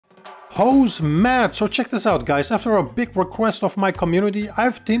Who's mad? So check this out, guys. After a big request of my community,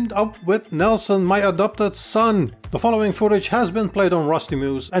 I've teamed up with Nelson, my adopted son. The following footage has been played on Rusty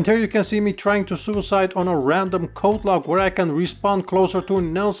Moose, and here you can see me trying to suicide on a random code lock where I can respawn closer to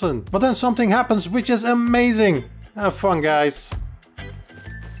Nelson. But then something happens which is amazing. Have fun, guys.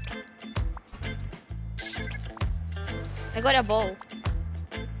 I got a bow.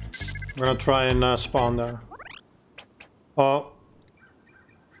 I'm gonna try and spawn there. Oh.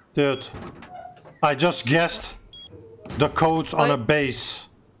 Dude. I just guessed the codes on a base.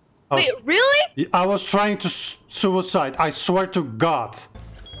 Wait, really? I was trying to suicide. I swear to God.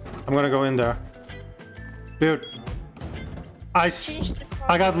 I'm gonna go in there. Dude. I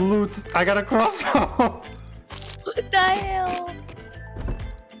got loot. I got a crossbow. What the hell?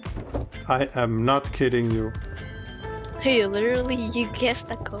 I am not kidding you. Hey, literally, you guessed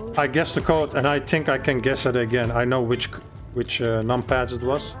the code. I guessed the code, and I think I can guess it again. I know which numpads it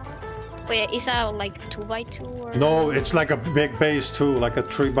was. Wait, is that like 2x2 or? No, it's like a big base too, like a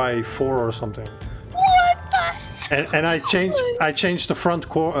 3x4 or something. What the hell? And I changed the front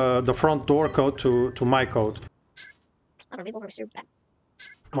door code to my code. I don't know if back.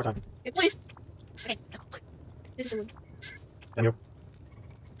 One more time. Please. Okay, no. This is one. Can you?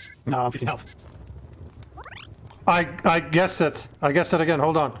 No, I'm 15 health. I guessed it. I guessed it again.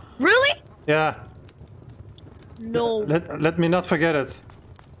 Hold on. Really? Yeah. No. Let me not forget it.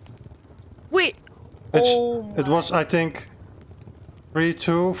 Wait. It was, I think,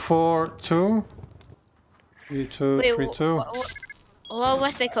 3242. 3232. What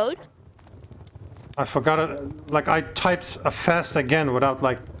was the code? I forgot it. Like I typed a fast again without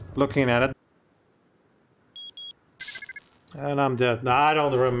like looking at it. And I'm dead. Nah, I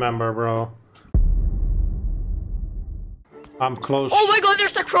don't remember, bro. I'm close. Oh my god,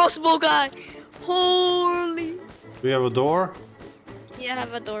 there's a crossbow guy! Holy! Do we have a door? Yeah, I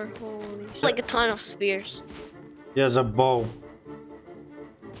have a door. Holy shit. Like a ton of spears. He has a bow.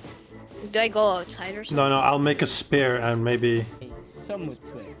 Do I go outside or something? No, I'll make a spear and maybe... Some would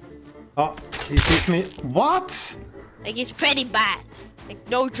swear. Oh, he sees me. What? Like, it's pretty bad. Like,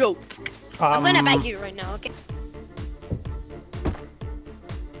 no joke. I'm gonna bag you right now, okay?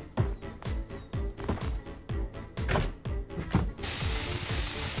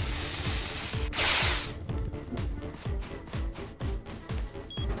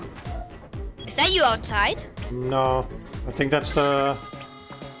 Is that you outside? No, I think that's the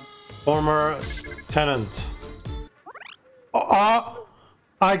former tenant. Oh,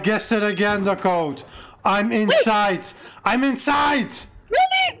 I guessed it again, the code. I'm inside. Wait. I'm inside.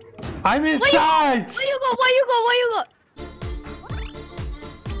 Really? I'm inside. Where you go? Where you go?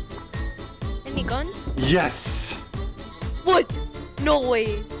 Any guns? Yes. What? No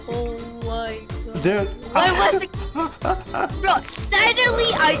way. Oh my god. Dude. Why was the... Bro,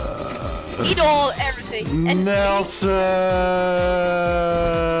 suddenly I... eat everything. And Nelson!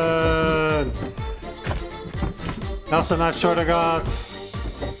 Nelson, I swear to God.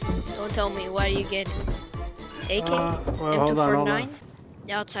 Don't tell me, what are you getting? AK? Well, hold on.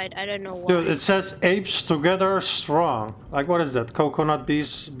 Outside, I don't know why. Dude, it says apes together strong. Like, what is that? Coconut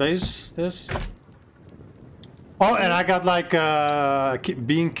base? This? Oh, and I got like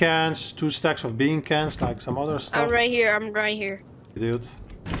bean cans, 2 stacks of bean cans, like some other stuff. I'm right here. Dude.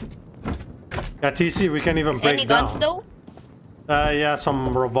 Yeah, TC, we can even break Any down. guns though? Yeah,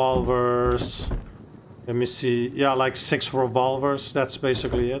 some revolvers. Let me see. Yeah, like 6 revolvers. That's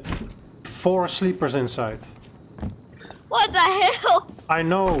basically it. 4 sleepers inside. What the hell? I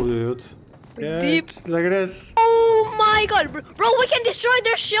know, dude. Yeah, deep. Look at this. Oh my god, bro, we can destroy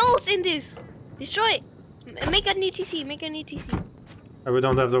their shells in this. Destroy it. Make an ETC, We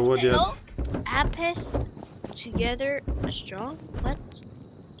don't have the wood yet. Apis together strong? What?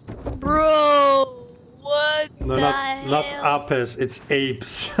 Bro, what No, the not hell? apes, it's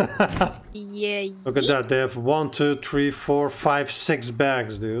apes. Yeah. Look at that, they have 1, 2, 3, 4, 5, 6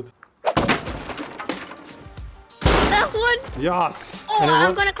 bags, dude. Last one? Yes! Oh,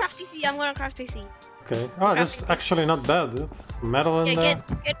 I'm gonna craft TC, Okay. Oh, this is actually not bad, dude. Metal in there.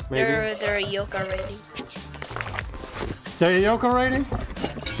 Get Maybe. they're a yoke already. They're a yoke rating?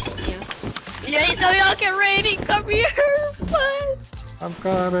 Yeah, it's a yoke rating. Come here, fast. I'm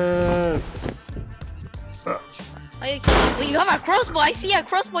coming. Wait, you have a crossbow. I see a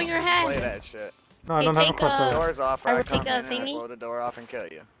crossbow in your hand. Play that shit. No, I don't have a crossbow. Doors off. I I will come take a in and thingy. blow the door off and kill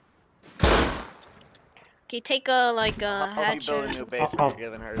you. Okay, take a I'll hatchet. build a new base when you're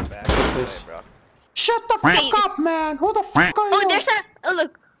giving hers back. this. Bro. Shut the fuck up, man! Who the fuck are you? Oh, there's a... Oh,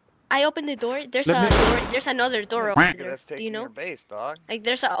 look. I opened the door. There's There's another door over there. Do you know? Your base, dog. Like,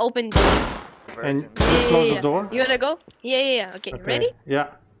 there's an open door. And you close the door? You wanna go? Yeah. Okay, ready? Yeah.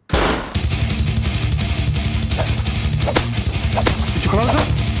 Did you close it?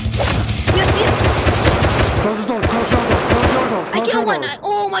 Yes, yes. Close the door, close your door, close your door, I close your killed door. one.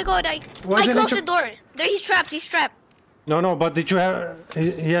 Oh my god, I didn't closed you- the door. There, he's trapped, he's trapped. No, but did you have...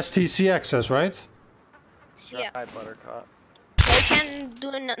 He has TC access, right? Yeah. Try buttercup. They can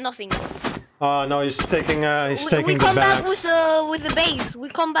do nothing. No, he's taking We the come back bags. with the base. We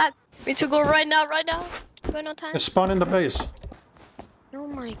come back. We need to go right now, right now. Got no time. Just spawn in the base. Oh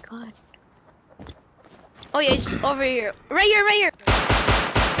my god. Oh yeah, it's over here. Right here, right here.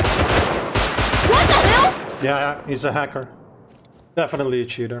 What the hell? Yeah, he's a hacker. Definitely a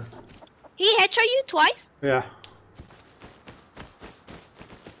cheater. He headshot you twice? Yeah.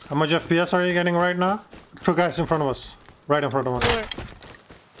 How much FPS are you getting right now? 2 guys in front of us. Right in front of us.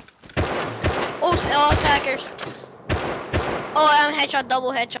 Oh, stackers. Oh, I'm headshot,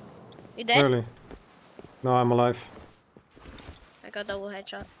 double headshot. You dead? Really? No, I'm alive. I got double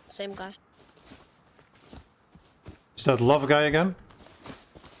headshot. Same guy. Is that love guy again?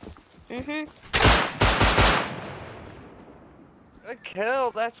 Mm-hmm. Good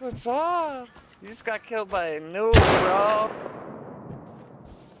kill, that's what's up. You just got killed by a noob, bro.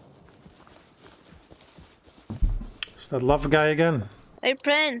 Is that love guy again? Hey,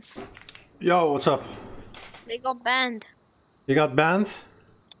 Prince. Yo, what's up? They got banned. You got banned?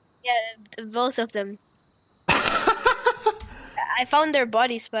 Yeah, both of them. I found their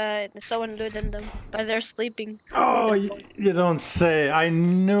bodies, but someone looted them. But they're sleeping. Oh, you don't say. I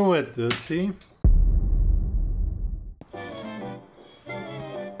knew it, dude. See?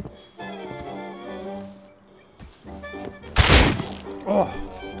 Oh.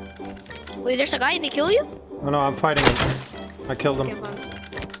 Wait, there's a guy. They kill you? Oh no, I'm fighting him. I killed him. Okay, fine.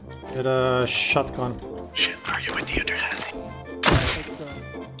 With a shotgun. Shit, are you with the Underhassy?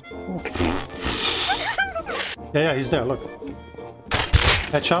 Yeah, he's there. Look.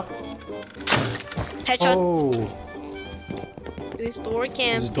 Headshot. Headshot. Oh. He's door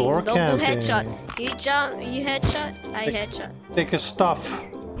camping. door Double camping. headshot. You jump. You headshot. I headshot. Take his stuff.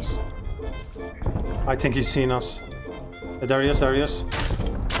 I think he's seen us. There he is. There he is.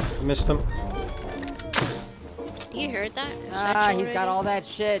 Missed him. You heard that? Ah, he's got all that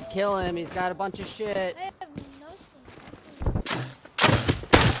shit. Kill him. He's got a bunch of shit.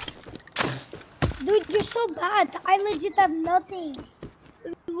 Dude, you're so bad. I legit have nothing.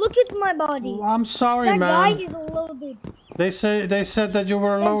 Look at my body. Oh, I'm sorry, That man. guy is loaded. They said that you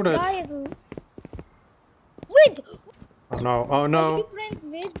were That loaded. guy is Wait! Oh no! Oh Are no! you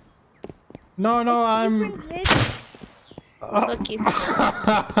PrinceVidz? No! I'm. PrinceVidz? Fuck you.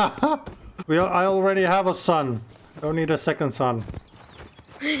 I already have a son. Don't need a second son.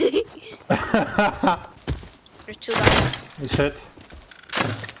 There's 2 guys. He's hit.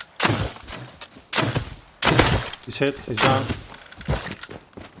 He's hit. He's down.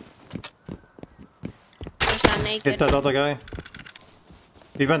 There's that Hit naked. that other guy.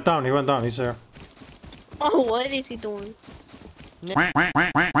 He went down. He went down. He's there. Oh, what is he doing?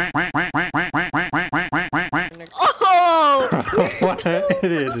 Oh! What an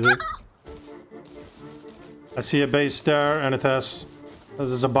idiot, dude. I see a base there, and it has.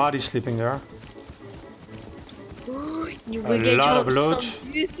 There's a body sleeping there. You A will get lot of some loot.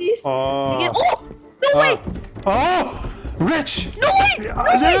 juices. Oh. You get, oh! No way! Oh! Rich! No way! No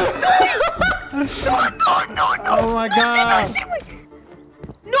way! No! Oh my god!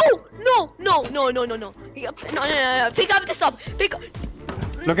 No! No! Pick up the stuff. Pick up.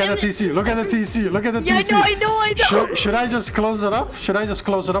 Look at the TC, look at the TC, look at the Yeah, TC. I know. Should I just close it up? Should I just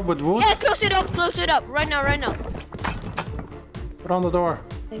close it up with wood? Yeah, close it up. Right now. Put on the door.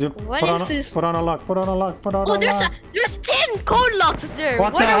 What is this? Put on a lock, put on a lock, put on a Oh, lock. there's 10 code locks there.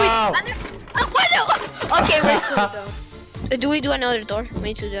 What the hell? Okay, we're still down. Do we do another door? We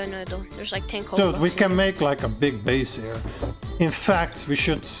need to do another door. There's like 10 code Dude, locks. we can make like a big base here. In fact, we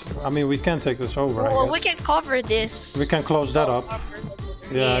should. I mean, we can take this over. I Well, guess. we can cover this. We can close that up.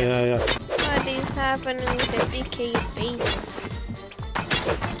 Yeah. What is happening with the DK base?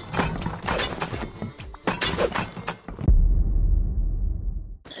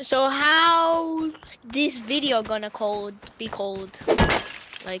 So how this video gonna be called?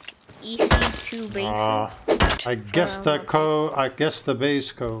 Like EC2 bases? I guess the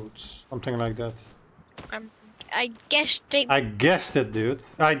base codes, something like that. I guess they I guessed it, dude.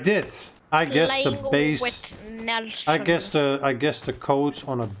 I did. I guessed the playing base. with Nelson. I guessed the codes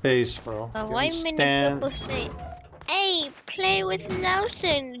on a base, bro. Why many people say, "Hey, play with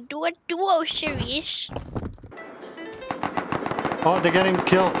Nelson, do a duo series"? Oh, they're getting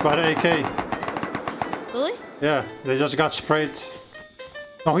killed by the AK. Really? Yeah, they just got sprayed.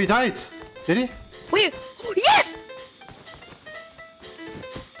 Oh, he died. Did he? Wait. Yes.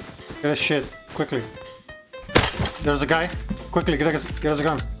 Get his shit quickly. There's a guy. Quickly, get us a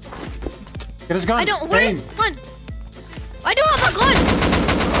gun. Get his gun. I don't. Where's Aim. the gun? I don't have a gun.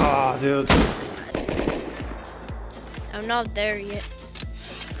 Ah, dude. I'm not there yet.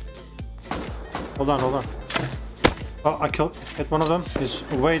 Hold on. Oh, I hit one of them. He's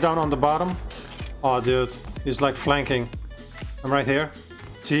way down on the bottom. Oh, dude. He's like flanking. I'm right here.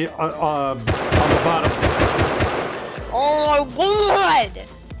 See, on the bottom. Oh, good.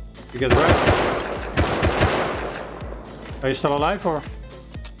 You get right. Are you still alive or?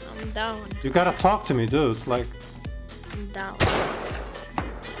 I'm down. You gotta talk to me, dude. Like, I'm down.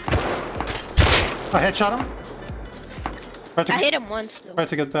 I headshot him. I hit him once though. Try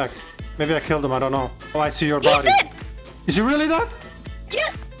to get back. Maybe I killed him. I don't know. Oh, I see your body. He's dead. Is he really dead?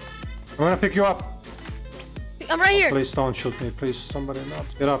 Yes. I'm gonna pick you up. I'm right here. Please don't shoot me. Please, somebody not.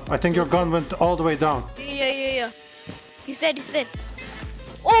 Get up. I think your gun went all the way down. Yeah. He's dead.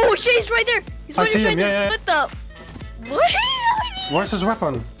 Oh shit, he's right there. He's I see right him. there. Yeah. What the? What? Where's his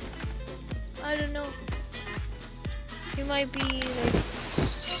weapon? I don't know. He might be like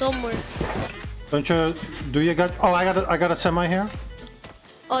somewhere. Don't you? Do you got? Oh, I got a semi here.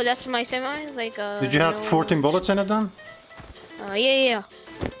 Oh, that's my semi. Like Did you have 14 bullets in it then? Yeah.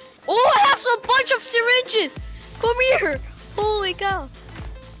 Oh, I have a bunch of syringes. Come here. Holy cow.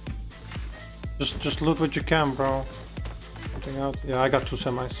 Just loot what you can, bro. Something out. Yeah, I got 2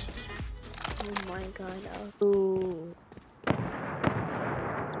 semis. Oh my god. Ooh.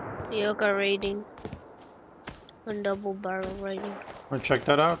 Yoga raiding. And double barrel raiding. Wanna check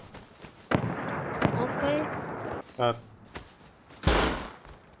that out? Okay. That.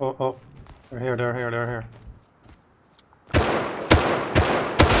 Oh. They're here.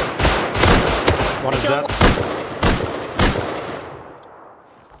 What is that?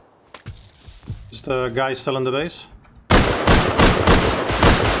 Is the guy still in the base?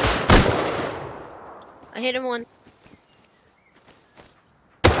 I hit him one.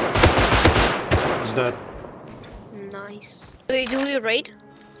 Is that? Nice. Wait, do we raid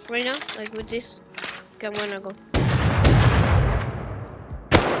right now? Like with this? Okay, I'm gonna go.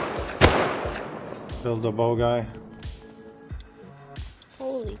 Still the bow guy.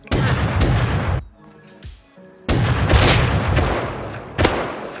 Holy cow.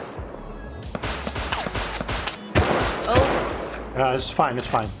 Oh. Yeah, it's fine.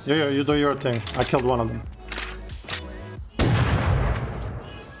 You do your thing. I killed one of them.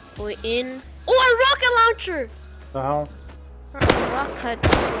 We're in. Oh, a rocket launcher! The hell? A rocket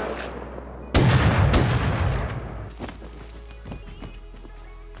launcher.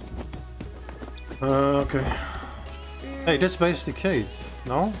 Okay. Hey, this base decayed.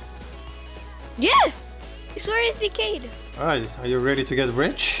 No? Yes! It's where it's decayed. Alright, are you ready to get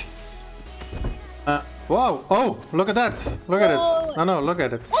rich? Whoa! Oh, look at that! Look at it! No, look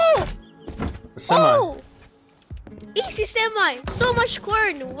at it. Oh! A semi. Oh! Easy semi! So much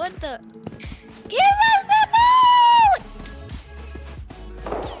corn! What the? Give us the boat!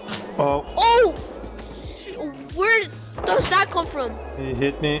 Oh, Oh! Where does that come from? he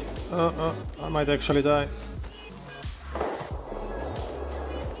hit me. I might actually die.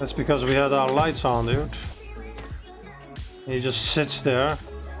 That's because we had our lights on, dude. He just sits there,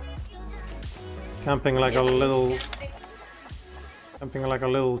 camping like a little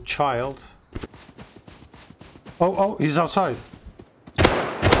child. Oh, he's outside.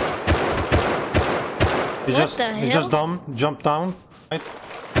 He just jumped down. Right?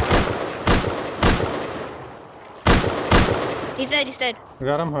 He's dead. You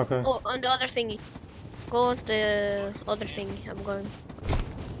got him? Okay. Oh, on the other thingy. Go on the other thingy. I'm going.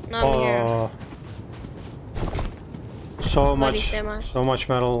 Not here. So much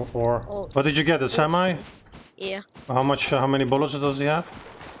metal ore. Oh. What did you get? The semi? Yeah. How much? How many bullets does he have?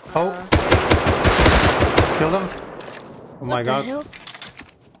 Oh, killed him. Oh my god. Hell?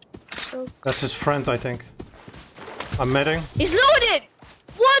 That's his friend, I think. I'm medding. He's loaded!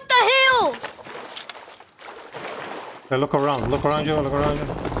 What the hell? Okay, look around you. I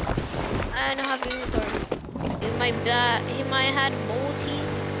don't have inventory. He might have multi.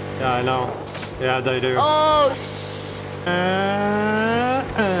 Yeah, I know. Yeah, they do. Oh,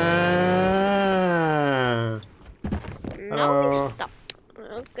 no, stop.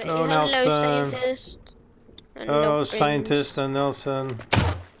 Okay, Oh, hello, Nelson. scientist. Oh, scientist and Nelson.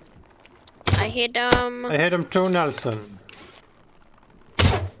 I hit him. I hit him too, Nelson.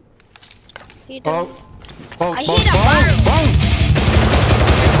 Hit him. Oh, I hit him.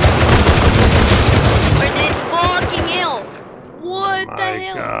 Where the fucking hell? What the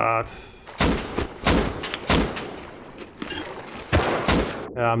hell? My god.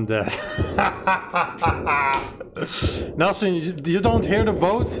 Yeah, I'm dead. Nelson, you don't hear the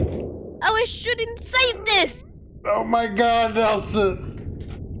boat? I was shooting scientist. Oh my god,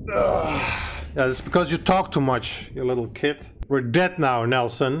 Nelson. Yeah, it's because you talk too much, you little kid. We're dead now,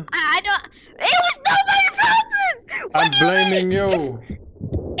 Nelson. I don't. It was not my problem. I'm blaming you.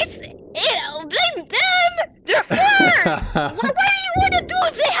 It's blame them. They're four. What do you want to do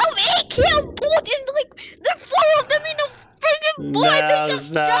if they have AK on board and like there are four of them in a friggin' board? They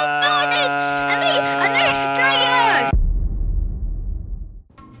just jump on us and they spray us.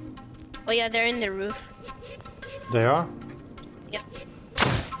 Oh yeah, they're in the roof. They are? Yeah.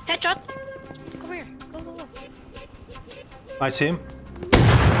 Headshot. Come here. Go, go, go. I see him.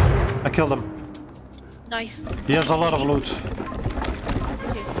 I killed him. Nice. He has a lot of loot.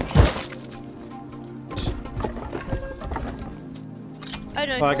 Oh,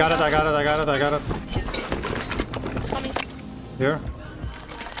 no, Oh, I got it, I got it, I got it, I got it. It's coming. Here.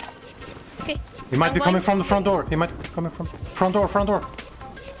 Okay. He might I'm be going. coming from the front door. He might be coming from front door, front door.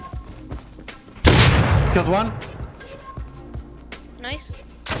 Killed one. Nice.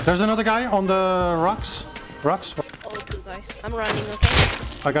 There's another guy on the rocks. Rocks. Oh, two guys. I'm running, okay?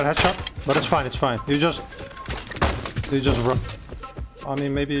 I got a headshot, but it's fine, it's fine. You just run. I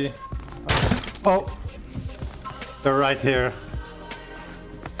mean, maybe. Oh, they're right here.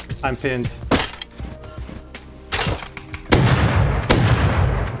 I'm pinned.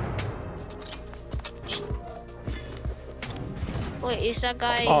 Wait, is that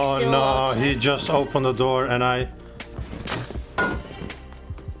guy Oh still no, outside? he just opened the door and I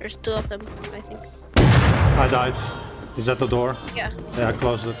There's two of them, I think. died. He's at the door. Yeah. Yeah, I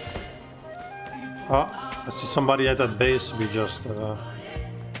closed it. Oh, I see somebody at that base. We just.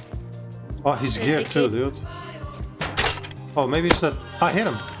 Oh, he's geared too, dude. Oh, maybe it's that. I hit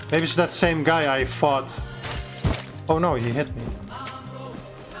him. Maybe it's that same guy I fought. Oh no, he hit me.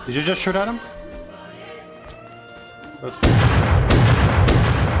 Did you just shoot at him? Good.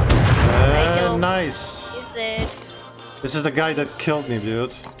 Nice. He's dead. This is the guy that killed me,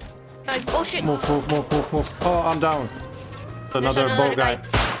 dude. Oh shit. Move, move, move, move, move. Oh, I'm down. Another bow guy.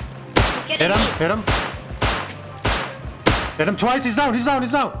 He's Hit getting him, me. hit him. Hit him twice, he's down, he's down,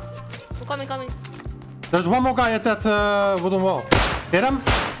 he's down. I'm coming, coming. There's one more guy at that wooden wall. Hit him.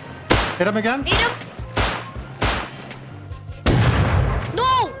 Hit him again. Hit him.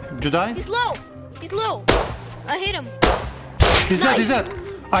 No! Did you die? He's low. He's low. I hit him. He's dead, he's Nice. dead.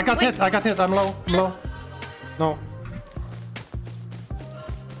 I got hit, I got hit. I'm low, I'm low. No.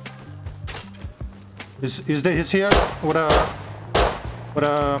 He's here with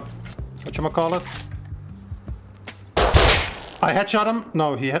a whatchamacallit? I headshot him.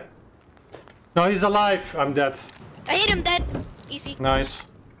 No, he hit. No, he's alive. I'm dead. I hit him dead. Easy. Nice.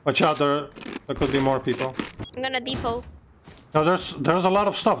 Watch out, there could be more people. I'm gonna depot. No, there's a lot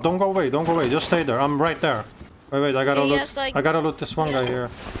of stuff. Don't go away, don't go away. Just stay there. I'm right there. Wait, I gotta Yeah, loot. yes, like- I gotta loot this one guy here.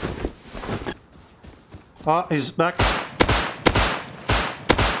 Ah, he's back.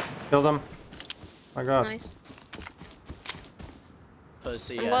 Killed him. My God. Nice.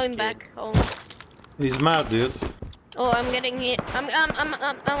 Pussy I'm ass going kid. back home. He's mad, dude. Oh, I'm getting hit. I'm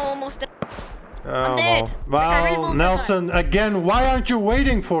almost dead. Oh, dead. well, I really won't Nelson, again, why aren't you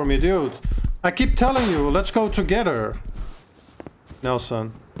waiting for me, dude? I keep telling you, let's go together.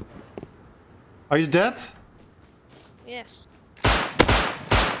 Nelson. Are you dead? Yes.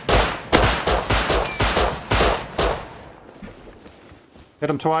 Hit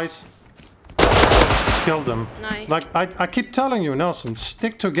him twice. Killed him. Nice. Like, I keep telling you, Nelson,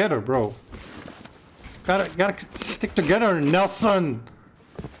 stick together, bro. Gotta stick together, Nelson.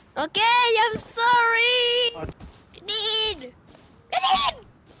 Okay, I'm sorry. Get in. Get in.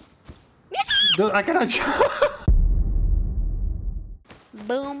 Get in. Dude, I cannot.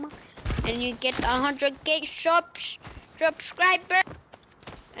 Boom, and you get 100k subscriber,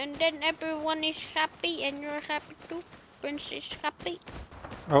 and then everyone is happy, and you're happy too. Prince is happy.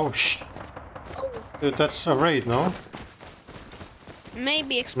 Oh, shh. Dude, that's a raid, no?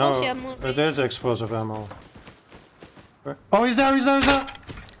 Maybe No, explosive ammo. it is explosive ammo. Oh, he's there, he's there, he's there!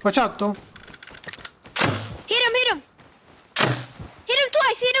 Watch out, though. Hit him! Hit him! Hit him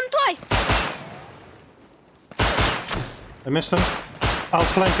twice! Hit him twice! I missed him. I'll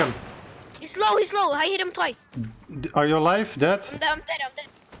flank him. He's low! He's low! I hit him twice. Are you alive? Dead? I'm dead! I'm dead! I'm dead!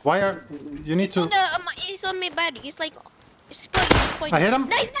 Why are... You need to... He's on my bed. He's like... He's pointing. He's pointing. I hit him.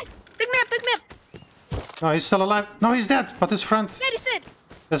 Nice! Nice! Pick me up! Pick me up! No, he's still alive. No, he's dead. But his friend. Dead! He's dead!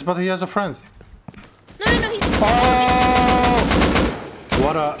 Yes, but he has a friend. No! He's... Oh!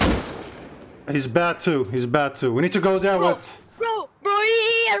 What a... He's bad too. He's bad too. We need to go there with... Bro!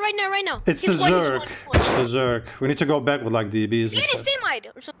 Yeah! Right now! It's the Zerg. It's the Zerg. We need to go back with like DBs. Get it, semi!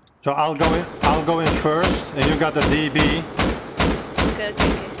 So I'll go in first, and you got the DB. Okay.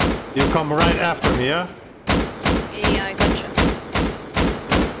 You come right after me, yeah? Yeah, I gotcha.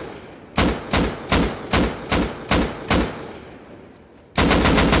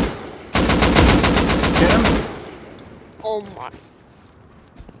 Get him? Oh my.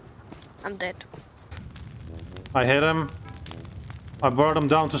 I'm dead. I hit him. I brought him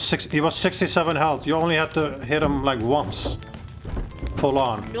down to 6. He was 67 health. You only had to hit him like once. Full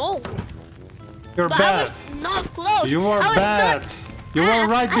on. No. You're But bad. I was not close. You were I was bad. not- You were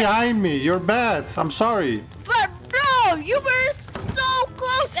right behind me. You're bad. I'm sorry. But bro, you were so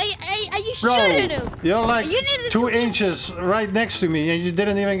close. You Bro, shouldn't have. you're like You needed 2 to- inches right next to me and you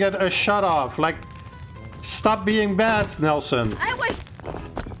didn't even get a shot off. Like, stop being bad, Nelson. I was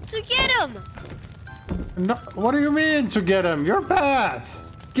to get him. No, what do you mean to get him? You're bad.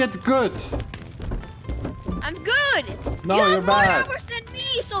 Get good. I'm good. No, you you're have more bad. hours than me,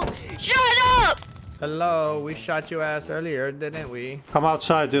 so shut up. Hello, we shot you ass earlier, didn't we? Come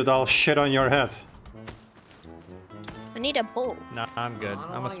outside, dude. I'll shit on your head. I need a bow. No, I'm good. I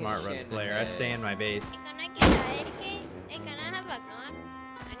don't I'm a wanna get smart shit Rust in the player. I head. stay in my base. Can I get a AK? Hey, can I have a gun?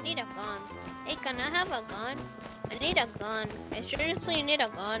 I need a gun. Hey, can I have a gun? I need a gun. I seriously need a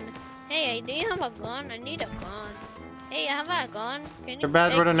gun. Hey, do you have a gun? I need a gun. Hey, I have a gun. Can you? You're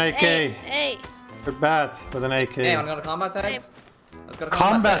bad with an AK. Hey. You're bad with an AK. Hey, wanna go to combat tags? Let's go to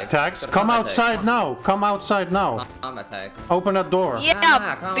Combat tags? Let's go to Come combat outside tags. now. Come outside now. Combat tag. Open that door. Yeah,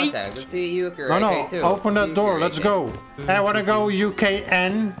 Combat bitch. tag. Let's see you if you're No, AK no. too. Open Let's see that if door. you're Let's AK. go. Hey, I want to go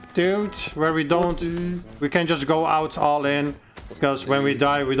UKN, dude. Where we don't... We can just go out all in. Because when we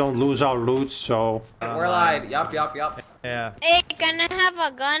die, we don't lose our loot, so... We're alive. Yup. Yeah. Hey, can I have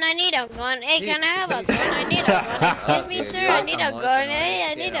a gun? I need a gun. Hey, can I have a gun? I need a gun. Excuse me, sir. I need a gun. Hey,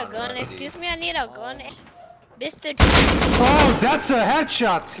 I need a gun. Excuse me, I need a gun. Mr. Oh, that's a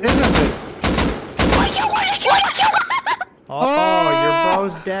headshot, isn't it? Oh, your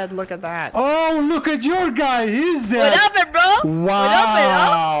bro's dead. Look at that. Oh, look at your guy. He's What dead. up, bro?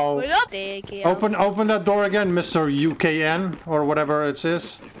 Wow. What up? Thank you. Open that door again, Mr. UKN, or whatever it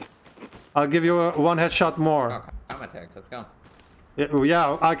is. I'll give you one headshot more. Oh, combat tag. Let's go.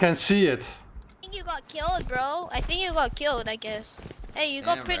 Yeah, I can see it. I think you got killed, bro. I think you got killed, I guess. Hey, you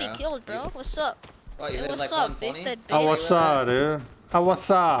got Damn, pretty bro. killed, bro. What's up? What, you Hey, live what's like up, 120? Mr. How Bitch? was that, dude? How was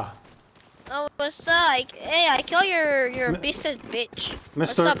that? Oh, what's up? Hey, I kill your biscuit bitch.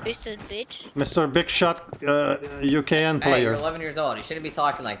 What's Mr. up, biscuit bitch? Mr. Big Shot UKN Hey, you're player. 11 years old. You shouldn't be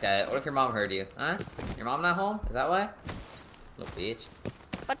talking like that. What if your mom heard you? Huh? Your mom not home? Is that why? Little bitch.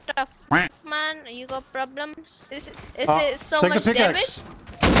 What the f, man? You got problems? Is it so Take a much damage? pickaxe.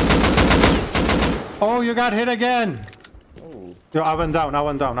 Oh, you got hit again. Ooh. Yo, I went down.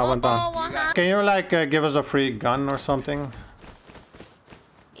 Oh, Can you like give us a free gun or something?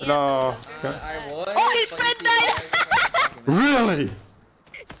 No. I would. Oh, his but friend you see, died. Really?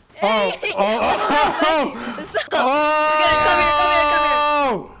 Oh, Hey, oh, oh, What's up? oh,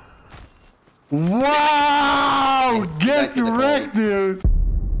 wow! Get to the wrecked, dude.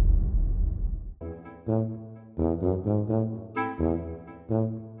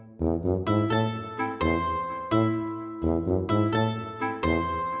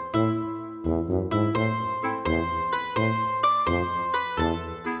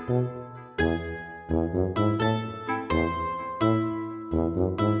 Come here.